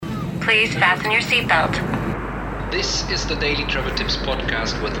Please fasten your seatbelt. This is the Daily Travel Tips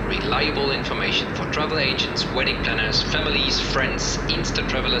podcast with reliable information for travel agents, wedding planners, families, friends, Insta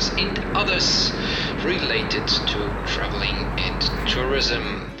travelers, and others related to traveling and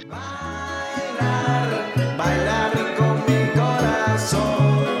tourism.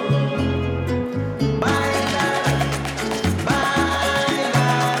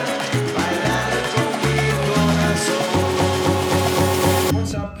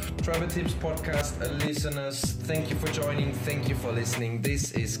 Travel Tips podcast listeners, thank you for joining, thank you for listening.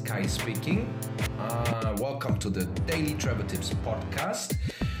 This is Kai speaking. Welcome to the Daily Travel Tips podcast.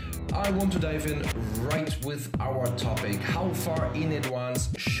 I want to dive in right with our topic. How far in advance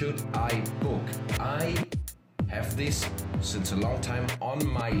should I book? I have this since a long time on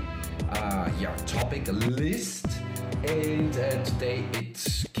my topic list, and today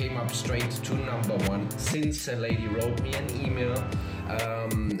it came up straight to number one since a lady wrote me an email.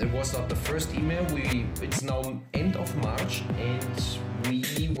 It was not the first email. It's now end of March, and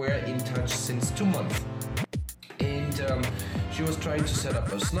we were in touch since 2 months. And she was trying to set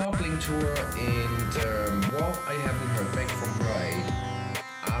up a snorkeling tour, and I haven't heard back from her.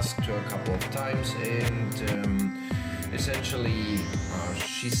 I asked her a couple of times, and essentially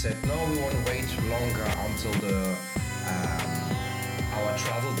she said, no, we want to wait longer until our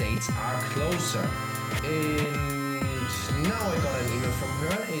travel dates are closer. And now I got an email from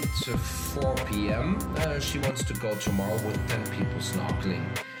her. It's 4 p.m. She wants to go tomorrow with 10 people snorkeling.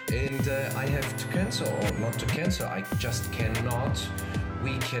 And I have to cancel, or not to cancel, I just cannot.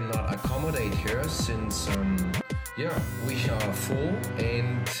 We cannot accommodate her since, we are full,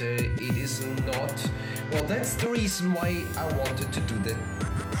 and it is not. Well, that's the reason why I wanted to do the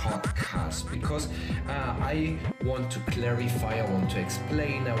podcast, because I want to clarify, I want to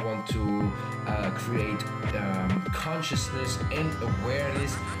explain, I want to create consciousness and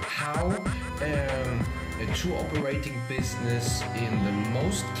awareness how a tour operating business in the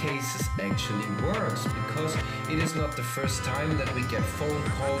most cases actually works, because it is not the first time that we get phone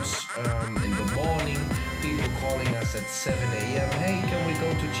calls in the morning, people calling us at 7 a.m. Hey, can we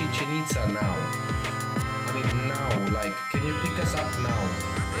go to Chichen Itza now? I mean now, like, can you pick us up now?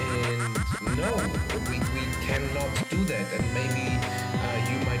 And no, we cannot do that. And maybe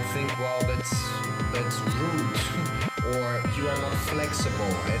you might think, well, that's rude, or you are not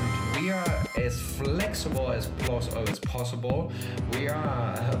flexible. And we are as flexible as possible. We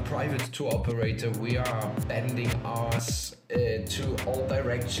are a private tour operator. We are bending ours to all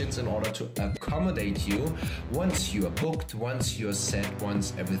directions in order to accommodate you once you are booked, once you are set,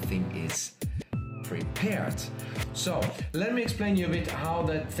 once everything is prepared. So let me explain you a bit how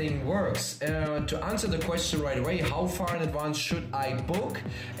that thing works. To answer the question right away, how far in advance should I book?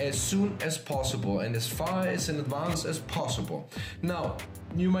 As soon as possible, and as far as in advance as possible. Now,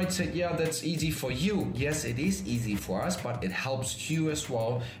 you might say, yeah, that's easy for you. Yes, it is easy for us, but it helps you as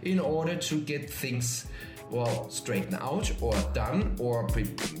well in order to get things straightened out or done or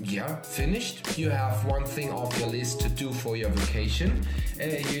finished. You have one thing off your list to do for your vacation.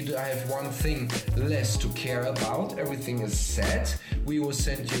 You have one thing less to care about. Everything is set. We will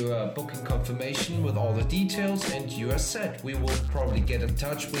send you a booking confirmation with all the details, and you are set. We will probably get in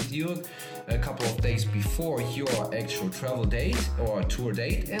touch with you a couple of days before your actual travel date or tour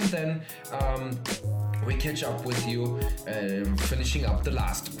date, and then we catch up with you, finishing up the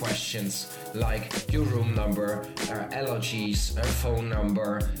last questions like your room number, allergies, phone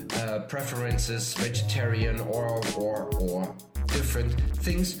number, preferences, vegetarian or different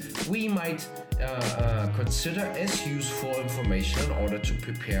things we might consider as useful information in order to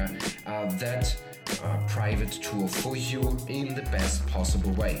prepare that private tour for you in the best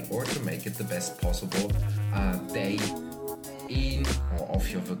possible way, or to make it the best possible day in or of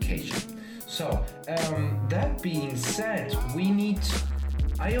your vacation. So, that being said,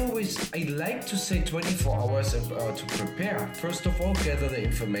 I like to say 24 hours to prepare. First of all, gather the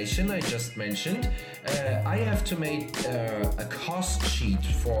information I just mentioned. I have to make a cost sheet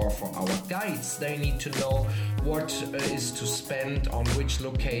for our guides. They need to know what is to spend on which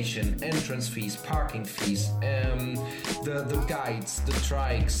location, entrance fees, parking fees, the guides, the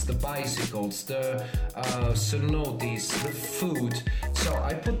trikes, the bicycles, the cenotes, the food. So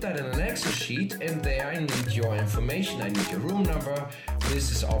I put that in an Excel sheet, and there I need your information. I need your room number.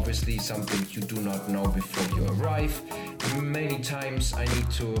 This is obviously something you do not know before you arrive. many times I need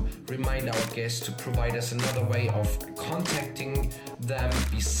to remind our guests to provide us another way of contacting them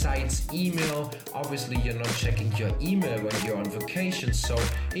besides email. Obviously, you're not checking your email when you're on vacation, so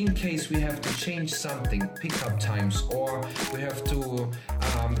in case we have to change something, pickup times, or we have to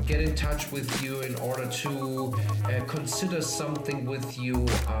get in touch with you in order to consider something with you,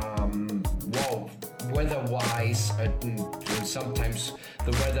 weather-wise, sometimes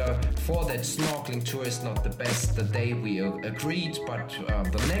the weather for that snorkeling tour is not the best the day we agreed, but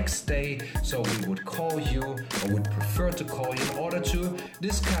the next day, so we would call you, or would prefer to call you in order to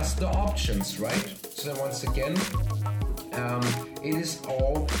discuss the options, right? So once again, it is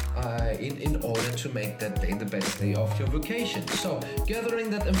all in order to make that day the best day of your vacation. So gathering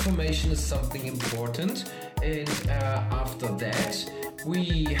that information is something important, and after that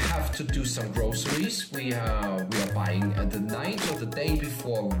we have to do some groceries. We are buying at the night or the day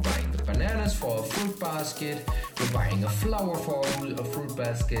before. We're buying the bananas for a fruit basket. We're buying a flour for a fruit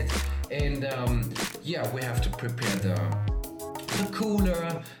basket, and we have to prepare the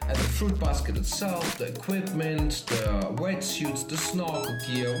cooler and the fruit basket itself, the equipment, the wetsuits, the snorkel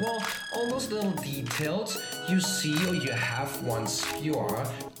gear, well, all those little details you see or you have once you are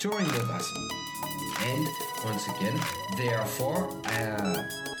touring with us. And once again, therefore,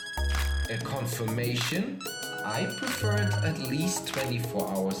 a confirmation, I prefer it at least 24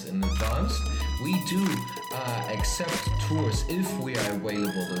 hours in advance. We do accept tours if we are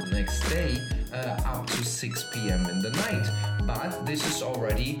available the next day up to 6 p.m. in the night. But this is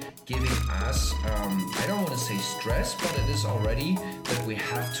already giving us, I don't want to say stress, but it is already that we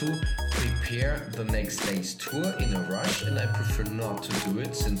have to prepare the next day's tour in a rush, and I prefer not to do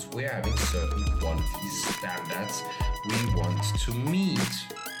it since we're having certain quality standards we want to meet,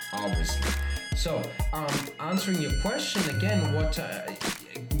 obviously. So, answering your question again, what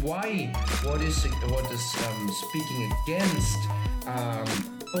is speaking against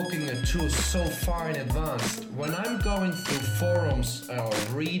booking a tour so far in advance? When I'm going through forums or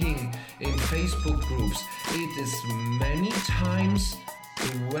reading in Facebook groups, it is many times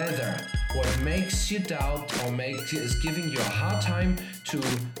the weather what makes you doubt or is giving you a hard time to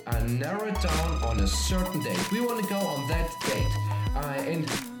narrow it down on a certain date. We want to go on that date, and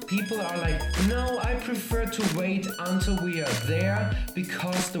people are like, no, I prefer to wait until we are there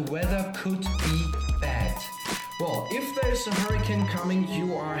because the weather could be bad. Well, if there's a hurricane coming,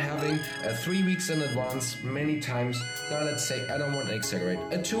 you are having 3 weeks in advance many times. Now let's say, I don't want to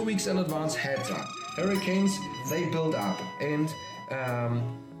exaggerate, 2 weeks in advance heads up. Hurricanes, they build up, and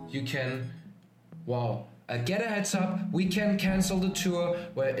you can, get a heads up. We can cancel the tour.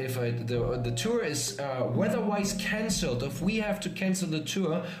 Where if the tour is weather-wise cancelled, if we have to cancel the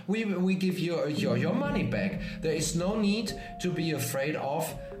tour, we give you your money back. There is no need to be afraid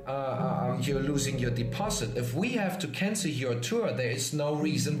of you're losing your deposit. If we have to cancel your tour, there is no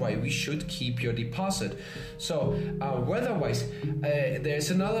reason why we should keep your deposit. So weather-wise, there's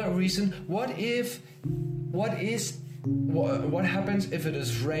another reason. What happens if it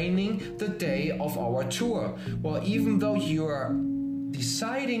is raining the day of our tour? Well, even though you are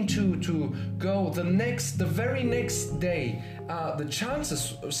deciding to go the very next day, the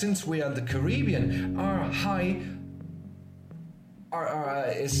chances, since we are in the Caribbean, are high.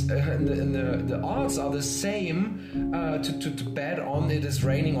 The odds are the same to bet on it is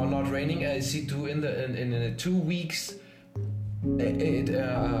raining or not raining as you do in the 2 weeks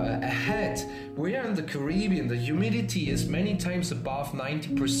ahead. We are in the Caribbean. The humidity is many times above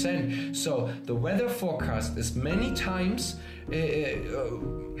 90%. So the weather forecast is many times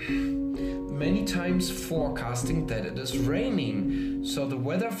forecasting that it is raining. So the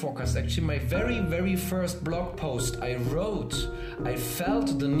weather forecast, actually my very first blog post I wrote, I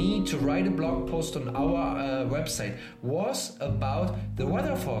felt the need to write a blog post on our website, was about the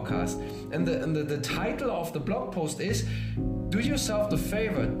weather forecast. And the title of the blog post is, do yourself the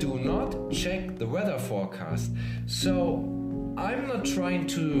favor, do not check the weather forecast. So I'm not trying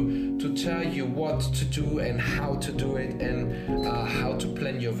to tell you what to do and how to do it and how to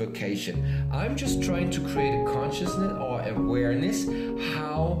plan your vacation. I'm just trying to create a consciousness or awareness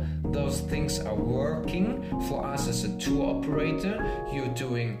how those things are working for us as a tour operator. You're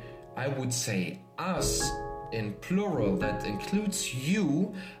doing, I would say, us in plural, that includes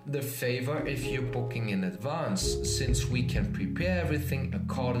you, the favor if you're booking in advance, since we can prepare everything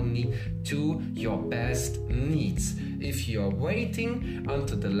accordingly to your best needs. If you're waiting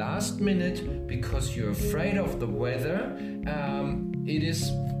until the last minute because you're afraid of the weather, it is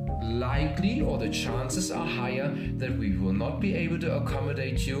likely, or the chances are higher that we will not be able to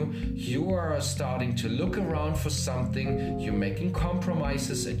accommodate you. You are starting to look around for something, you're making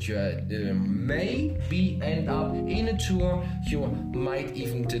compromises, and you maybe end up in a tour you might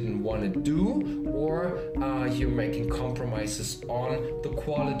even didn't want to do, or you're making compromises on the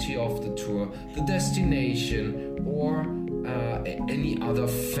quality of the tour, the destination, or any other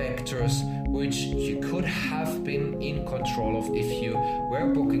factors which you could have been in control of if you were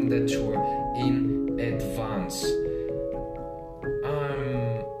booking the tour in advance.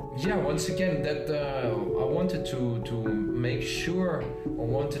 Once again, that I wanted to make sure, or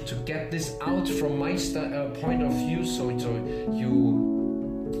wanted to get this out from my point of view, so you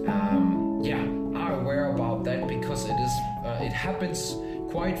are aware about that, because it happens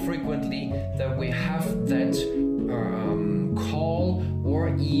quite frequently that we have that call or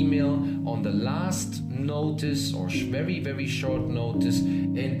email on the last notice, or very, very short notice,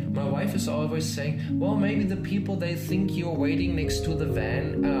 and my wife is always saying, well, maybe the people, they think you're waiting next to the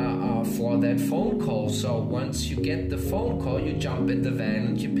van for that phone call, so once you get the phone call, you jump in the van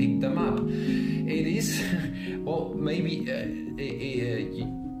and you pick them up. It is well, maybe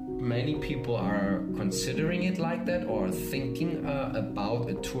many people are considering it like that, or thinking about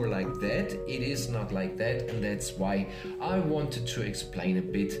a tour like that. It is not like that, and that's why I wanted to explain a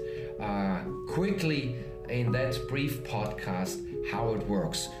bit quickly in that brief podcast how it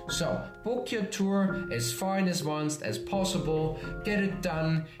works. So book your tour as far in advance as possible, get it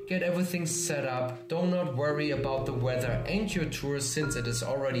done, get everything set up, do not worry about the weather and your tour since it is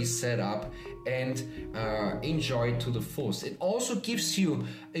already set up, and enjoy it to the fullest. It also gives you,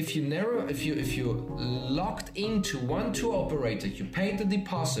 if you locked into one tour operator, you paid the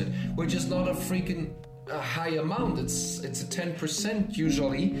deposit, which is not a freaking high amount. It's a 10%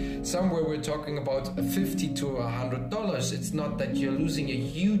 usually. Somewhere we're talking about $50 to $100. It's not that you're losing a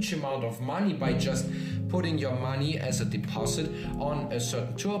huge amount of money by just putting your money as a deposit on a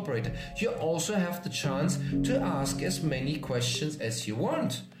certain tour operator. You also have the chance to ask as many questions as you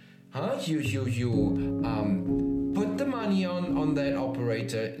want. You put the money on that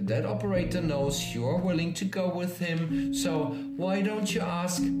operator. That operator knows you're willing to go with him. So why don't you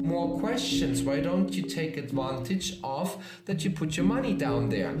ask more questions? Why don't you take advantage of that you put your money down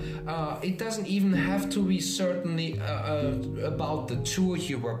there? It doesn't even have to be certainly about the tour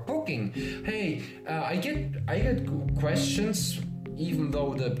you were booking. Hey, I get questions even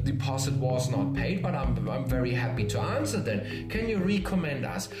though the deposit was not paid, but I'm very happy to answer them. Can you recommend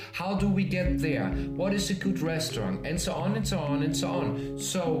us? How do we get there? What is a good restaurant? And so on and so on and so on.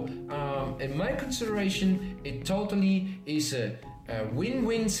 So in my consideration, it totally is a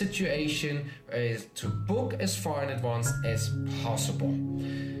win-win situation to book as far in advance as possible.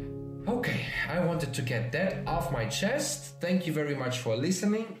 Okay, I wanted to get that off my chest. Thank you very much for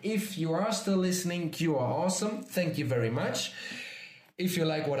listening. If you are still listening, you are awesome. Thank you very much. If you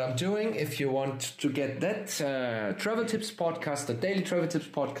like what I'm doing, if you want to get that Travel Tips podcast, the Daily Travel Tips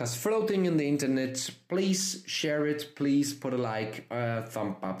podcast floating in the internet, please share it. Please put a like,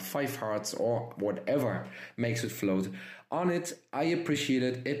 thumb up, 5 hearts, or whatever makes it float on it. I appreciate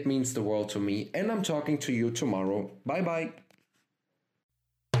it. It means the world to me. And I'm talking to you tomorrow. Bye-bye.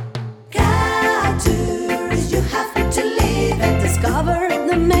 Tourist, you have to live and discover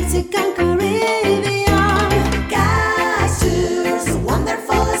the Mexican Caribbean.